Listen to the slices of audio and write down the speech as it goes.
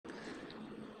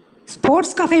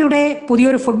Sports കഫേയുടെ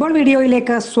പുതിയൊരു football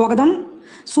വീഡിയോയിലേക്ക് സ്വാഗതം.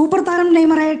 സൂപ്പർ താരം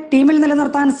നെയ്മറെ ടീമിൽ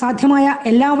നിലനിർത്താൻ സാധ്യമായ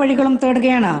എല്ലാ വഴികളും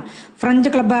തേടുകയാണ്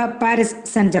French club Paris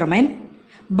saint Germain.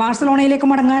 ബാഴ്സലോണയിലേക്ക്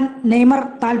മടങ്ങാൻ നെയ്മർ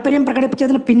താൽപര്യം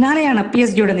പ്രകടിപ്പിച്ചതിന് പിന്നാലെയാണ്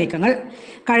PSG നീക്കങ്ങൾ.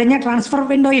 കഴിഞ്ഞ ട്രാൻസ്ഫർ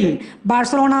വിൻഡോയിൽ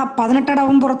ബാഴ്സലോണ 18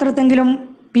 അടവും പുറത്തെടുത്തെങ്കിലും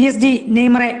PSG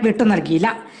നെയ്മറെ വിട്ടു നൽകിയില്ല.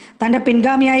 തന്റെ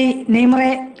പിൻഗാമിയായി നെയ്മറെ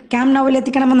ക്യാമ്പ് നൗവിൽ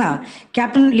എത്തിക്കണമെന്ന്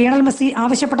ക്യാപ്റ്റൻ ലിയണൽ മെസ്സി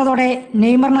ആവശ്യപ്പെട്ടതോടെ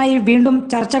നെയ്മറിനായി വീണ്ടും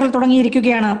ചർച്ചകൾ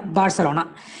തുടങ്ങിയിരിക്കുകയാണ് ബാഴ്സലോണ.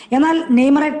 എന്നാൽ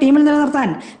നെയ്മറെ ടീമിൽ നിലനിർത്താൻ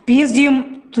PSG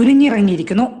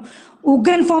തുനിഞ്ഞിറങ്ങിയിരിക്കുന്നു.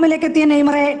 ഉഗ്രൻ ഫോമിലേക്ക് എത്തിയ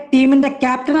നെയ്മറെ ടീമിന്റെ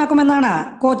ക്യാപ്റ്റനാക്കുമെന്നാണ്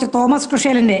കോച്ച് തോമസ്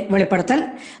ടുഷേലിന്റെ വെളിപ്പെടുത്തൽ.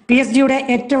 PSG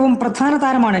ഏറ്റവും പ്രധാന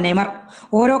താരമാണ് നെയ്മർ.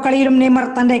 ഓരോ കളിയിലും നെയ്മർ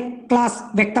തന്റെ ക്ലാസ്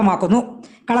വ്യക്തമാക്കുന്നു.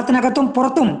 കളത്തിനകത്തും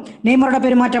പുറത്തും നെയ്മറുടെ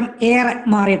പെരുമാറ്റം ഏറെ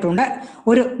മാറിയിട്ടുണ്ട്.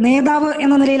 ഒരു നേതാവ്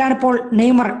എന്ന നിലയിലാണ് ഇപ്പോൾ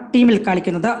നെയ്മർ ടീമിൽ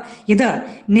കളിക്കുന്നത്. ഇത്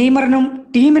നെയ്മറിനും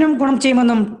ടീമിനും ഗുണം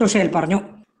ചെയ്യുമെന്നും ടുഷേൽ പറഞ്ഞു.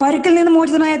 പരിക്കിൽ നിന്ന്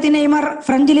മോചിതനായെത്തിയ നെയ്മർ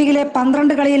ഫ്രഞ്ച് ലീഗിലെ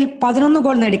 12 കളിയിൽ 11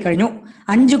 ഗോൾ നേടിക്കഴിഞ്ഞു.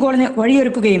 5 ഗോളിന്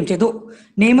വഴിയൊരുക്കുകയും ചെയ്തു.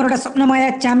 നെയ്മറുടെ സ്വപ്നമായ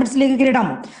ചാമ്പ്യൻസ് ലീഗ് കിരീടം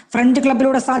ഫ്രഞ്ച്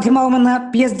ക്ലബിലൂടെ സാധ്യമാവുമെന്ന്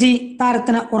PSG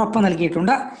താരത്തിന് ഉറപ്പ്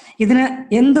നൽകിയിട്ടുണ്ട്. ഇതിന്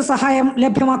എന്ത് സഹായം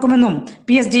ലഭ്യമാക്കുമെന്നും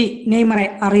PSG നെയ്മറെ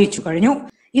അറിയിച്ചു കഴിഞ്ഞു.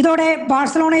 ഇതോടെ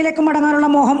ബാഴ്സലോണയിലേക്ക് മടങ്ങാനുള്ള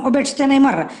മോഹം ഉപേക്ഷിച്ച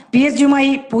നെയ്മർ PSG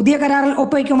പുതിയ കരാറിൽ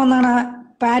ഒപ്പുവയ്ക്കുമെന്നാണ്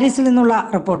പാരീസിൽ നിന്നുള്ള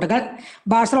റിപ്പോർട്ടുകൾ.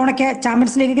 ബാഴ്സലോണയ്ക്ക്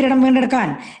ചാമ്പ്യൻസ് ലീഗ് കിരീടം വീണ്ടെടുക്കാൻ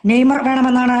നെയ്മർ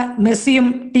വേണമെന്നാണ് മെസ്സിയും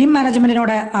ടീം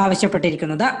മാനേജ്മെന്റിനോട്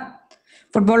ആവശ്യപ്പെട്ടിരിക്കുന്നത്.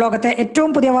 ഫുട്ബോൾ ലോകത്തെ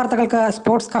ഏറ്റവും പുതിയ വാർത്തകൾക്ക്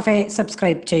സ്പോർട്സ് കഫേ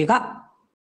സബ്സ്ക്രൈബ് ചെയ്യുക.